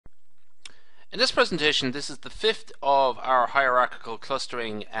In this presentation, this is the fifth of our hierarchical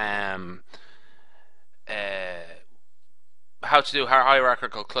clustering, how to do our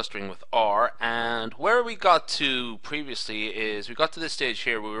hierarchical clustering with R. And where we got to previously is we got to this stage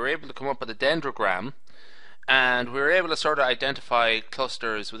here where we were able to come up with a dendrogram, and we were able to sort of identify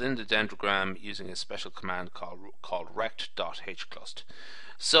clusters within the dendrogram using a special command called rect.hclust.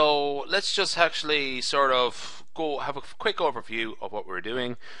 So let's just actually sort of go have a quick overview of what we're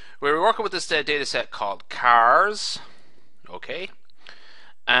doing. We were working with this data set called cars, okay?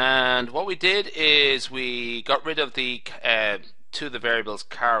 And what we did is we got rid of the two of the variables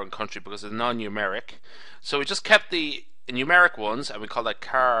car and country because they're non-numeric. So we just kept the numeric ones, and we call that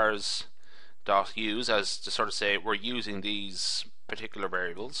cars.use, as to sort of say we're using these particular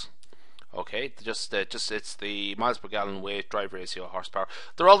variables. Okay, just it's the miles per gallon, weight, drive ratio, horsepower.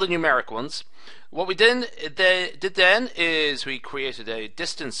 They're all the numeric ones. What we did then is we created a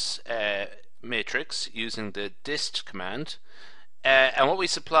distance matrix using the dist command, and what we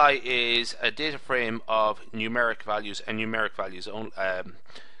supply is a data frame of numeric values and numeric values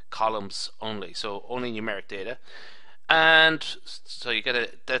columns only, so only numeric data. And so you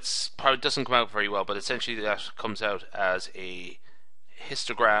get that's probably doesn't come out very well, but essentially that comes out as a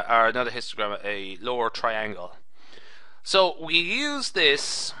histogram, or not a histogram, a lower triangle. So we use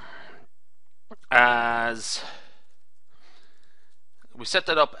this as, we set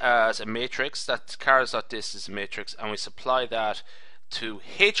that up as a matrix. That cars.dist is a matrix, and we supply that to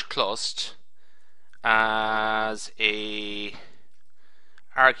hclust as a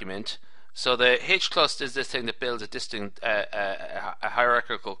argument. So the hclust is this thing that builds a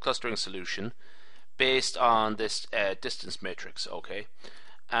hierarchical clustering solution based on this distance matrix, okay?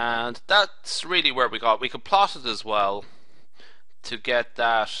 And that's really where we could plot it as well to get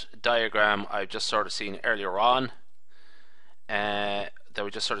that diagram I've just sort of seen earlier on, that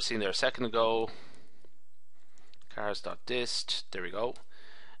we just sort of seen there a second ago. Cars.dist, there we go.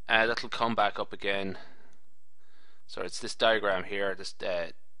 That'll come back up again. So it's this diagram here, this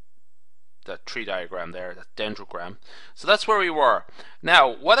that tree diagram there, that dendrogram. So that's where we were. Now,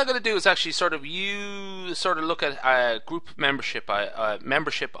 what I'm going to do is actually sort of look at group membership,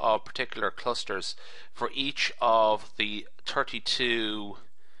 membership of particular clusters for each of the 32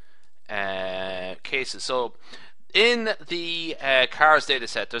 cases. So in the cars data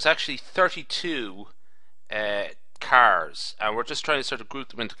set, there's actually 32 cars, and we're just trying to sort of group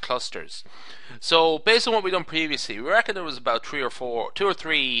them into clusters. So based on what we've done previously, we reckon there was about two or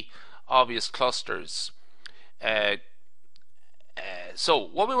three obvious clusters. So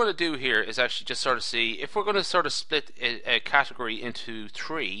what we want to do here is actually just sort of see if we're going to sort of split a category into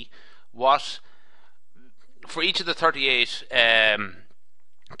three, what for each of the 38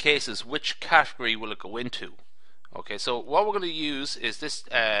 cases, which category will it go into. Okay, so what we're going to use is this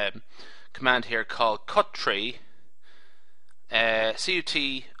command here called cuttree,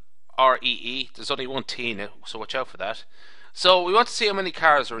 C-U-T-R-E-E. There's only one T in it, so watch out for that. So we want to see how many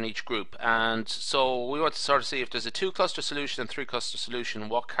cars are in each group, and so we want to sort of see if there's a 2-cluster solution and 3-cluster solution,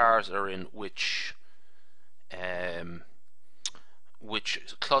 what cars are in which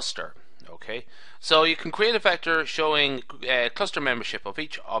cluster. Okay, so you can create a vector showing cluster membership of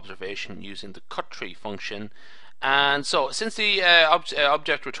each observation using the cuttree function. And so since the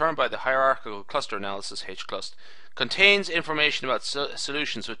object returned by the hierarchical cluster analysis hclust contains information about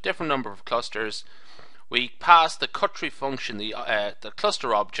solutions with different number of clusters, we pass the cuttree function the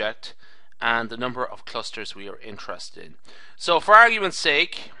cluster object and the number of clusters we are interested in. So for argument's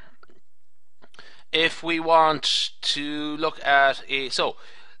sake, if we want to look at so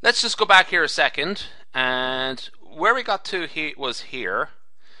let's just go back here a second, and where we got to was here.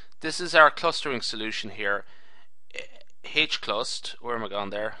 This is our clustering solution here, hclust. Where am I gone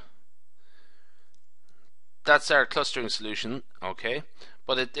there? That's our clustering solution, okay?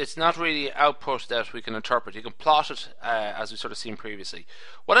 But it's not really output that we can interpret. You can plot it as we've sort of seen previously.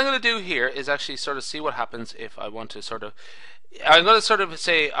 What I'm going to do here is actually sort of see what happens if I want to sort of, I'm going to sort of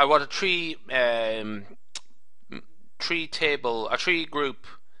say I want a tree group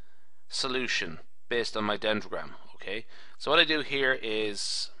solution based on my dendrogram, okay? So what I do here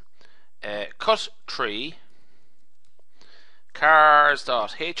is cut tree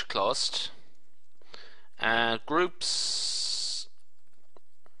cars.hclust and groups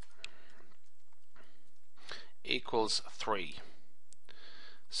equals 3.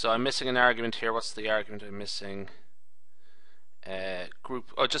 So I'm missing an argument here. What's the argument I'm missing?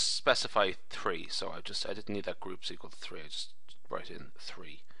 Group, oh, just specify 3. So I didn't need that groups equal to 3. I just write in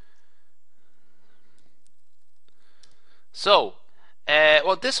 3. So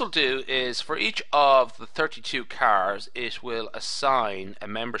What this will do is for each of the 32 cars, it will assign a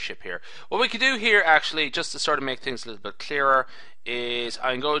membership here. What we could do here, actually, just to sort of make things a little bit clearer, is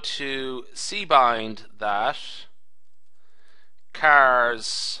I'm going to cbind that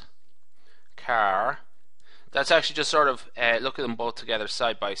cars car. That's actually just sort of look at them both together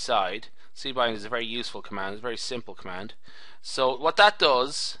side by side. Cbind is a very useful command. It's a very simple command. So what that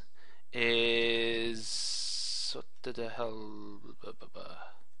does is, what the hell?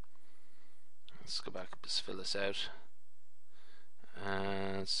 Let's go back and just fill this out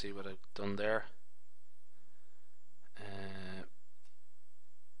and see what I've done there.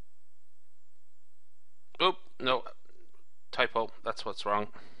 Oh no, typo. That's what's wrong.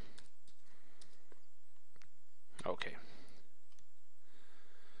 Okay.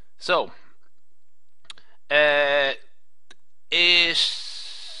 So it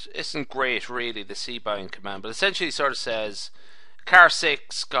isn't great really, the cbind command, but essentially it sort of says car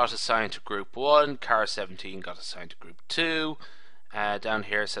 6 got assigned to group 1, car 17 got assigned to group 2, down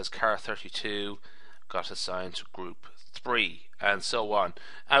here it says car 32 got assigned to group 3, and so on.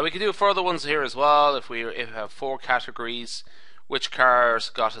 We can do further ones here as well. If we have 4 categories, which cars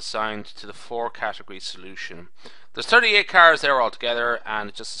got assigned to the 4 category solution. There's 38 cars there altogether, and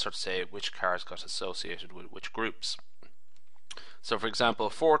it just to sort of say which cars got associated with which groups. So for example,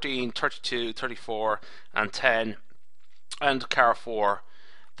 14, 32, 34 and 10 and car 4,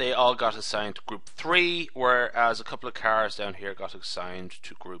 they all got assigned to group 3, whereas a couple of cars down here got assigned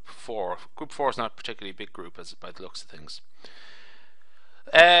to group 4. Group 4 is not a particularly big group as by the looks of things.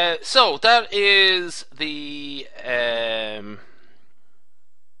 So that is the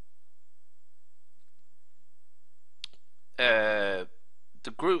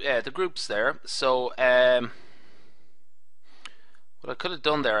groups there. So what I could have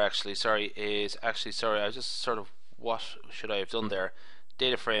done there actually, I just sort of, what should I have done there?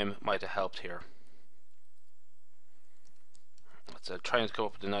 Data frame might have helped here. So trying to come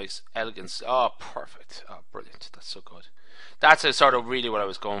up with a nice elegance. Oh, perfect. Oh, brilliant. That's so good. That's sort of really what I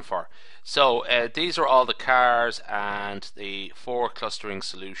was going for. So these are all the cars and the 4 clustering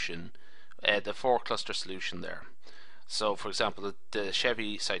solution, the 4 cluster solution there. So for example, the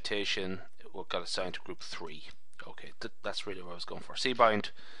Chevy Citation got assigned to group 3. Okay, that's really what I was going for.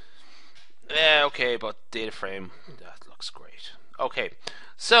 Cbind, okay, but data frame, that looks great. Okay,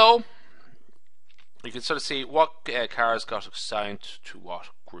 so you can sort of see what cars got assigned to what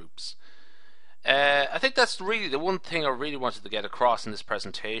groups. I think that's really the one thing I really wanted to get across in this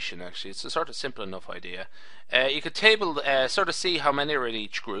presentation. Actually, it's a sort of simple enough idea. You could table, sort of see how many are in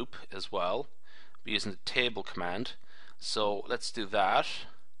each group as well, using the table command. So let's do that.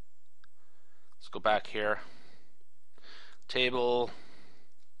 Let's go back here. Table,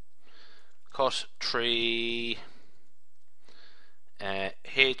 cut tree,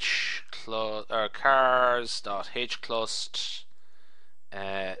 cars.hclust,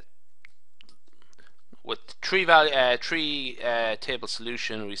 with tree table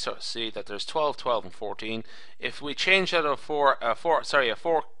solution, we sort of see that there's 12, 12, and 14. If we change that a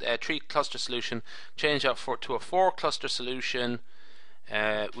tree cluster solution, change that to a 4 cluster solution,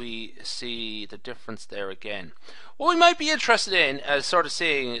 we see the difference there again. What we might be interested in is sort of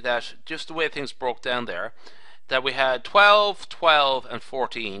seeing that just the way things broke down there, that we had 12, 12, and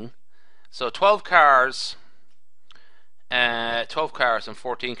 14. So 12 cars, 12 cars and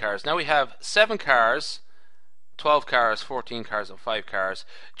 14 cars. Now we have 7 cars, 12 cars, 14 cars, and 5 cars.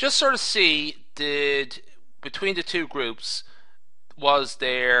 Just sort of see, did between the two groups, was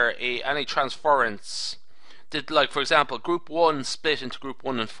there any transference? Did, like, for example, group 1 split into group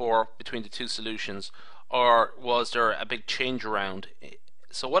 1 and 4 between the two solutions, or was there a big change around?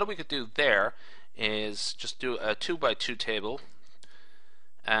 So what we could do there is just do a 2 by 2 table.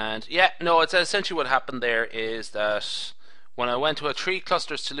 And yeah, no, it's essentially what happened there is that when I went to a 3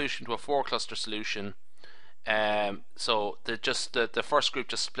 cluster solution to a 4 cluster solution, so the first group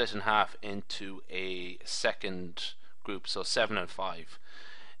just split in half into a second group, so 7 and 5.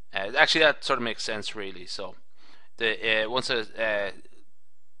 Actually, that sort of makes sense, really. So, once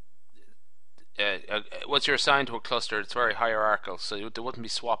you're assigned to a cluster, it's very hierarchical, so there wouldn't be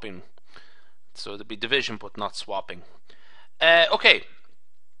swapping. So there'd be division, but not swapping. Okay.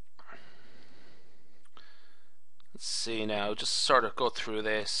 Let's see now. Just sort of go through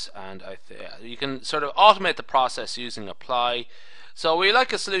this, and you can sort of automate the process using apply. So we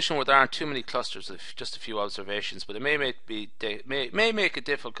like a solution where there aren't too many clusters, just a few observations, but it may make it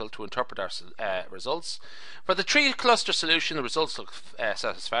difficult to interpret our results. For the 3 cluster solution, the results look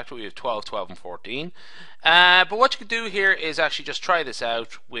satisfactory. We have 12, 12, and 14. But what you could do here is actually just try this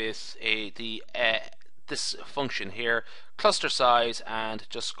out with the this function here, cluster size, and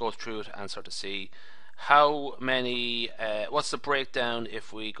just go through it and sort of see how many, what's the breakdown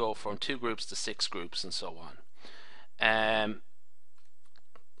if we go from 2 groups to 6 groups and so on.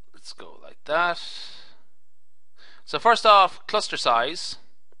 Let's go like that. So first off, cluster size,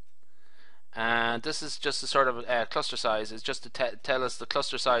 and this is just a sort of cluster size is just to tell us the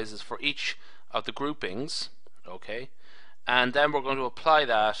cluster sizes for each of the groupings, okay? And then we're going to apply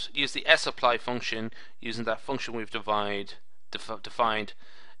that, use the sapply function, using that function we've defined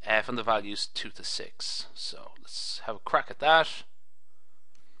from the values 2 to 6. So let's have a crack at that.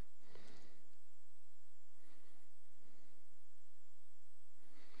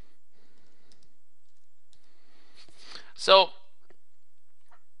 So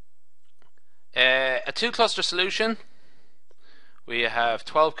a 2 cluster solution, we have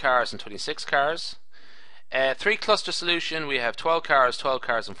 12 cars and 26 cars. 3 cluster solution, we have 12 cars,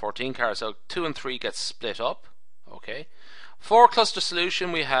 and 14 cars. So 2 and 3 gets split up. Okay. 4 cluster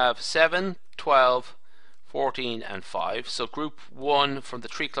solution, we have 7, 12, 14 and 5. So group 1 from the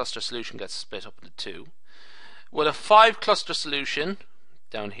 3 cluster solution gets split up into 2. With a 5 cluster solution,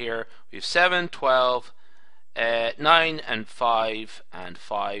 down here we have 7, 12, 9 and 5 and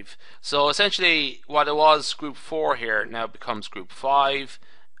 5. So essentially what it was group 4 here now becomes group 5,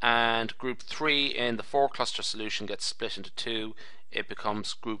 and group 3 in the 4 cluster solution gets split into 2. It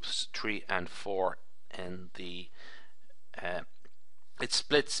becomes groups 3 and 4 in the it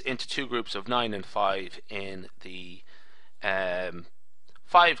splits into 2 groups of 9 and 5 in the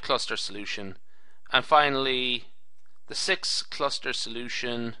 5 cluster solution. And finally the 6 cluster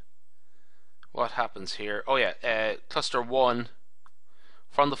solution, what happens here? Oh yeah, cluster 1,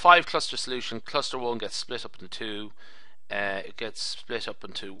 from the 5 cluster solution, cluster 1 gets split up into 2. It gets split up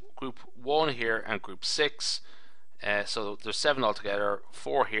into group 1 here and group 6. So there's 7 altogether,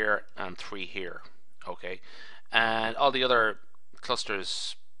 4 here and 3 here. Okay, and all the other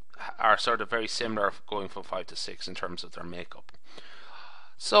clusters are sort of very similar, going from 5 to 6 in terms of their makeup.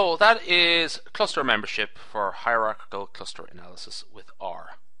 So that is cluster membership for hierarchical cluster analysis with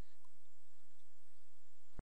R.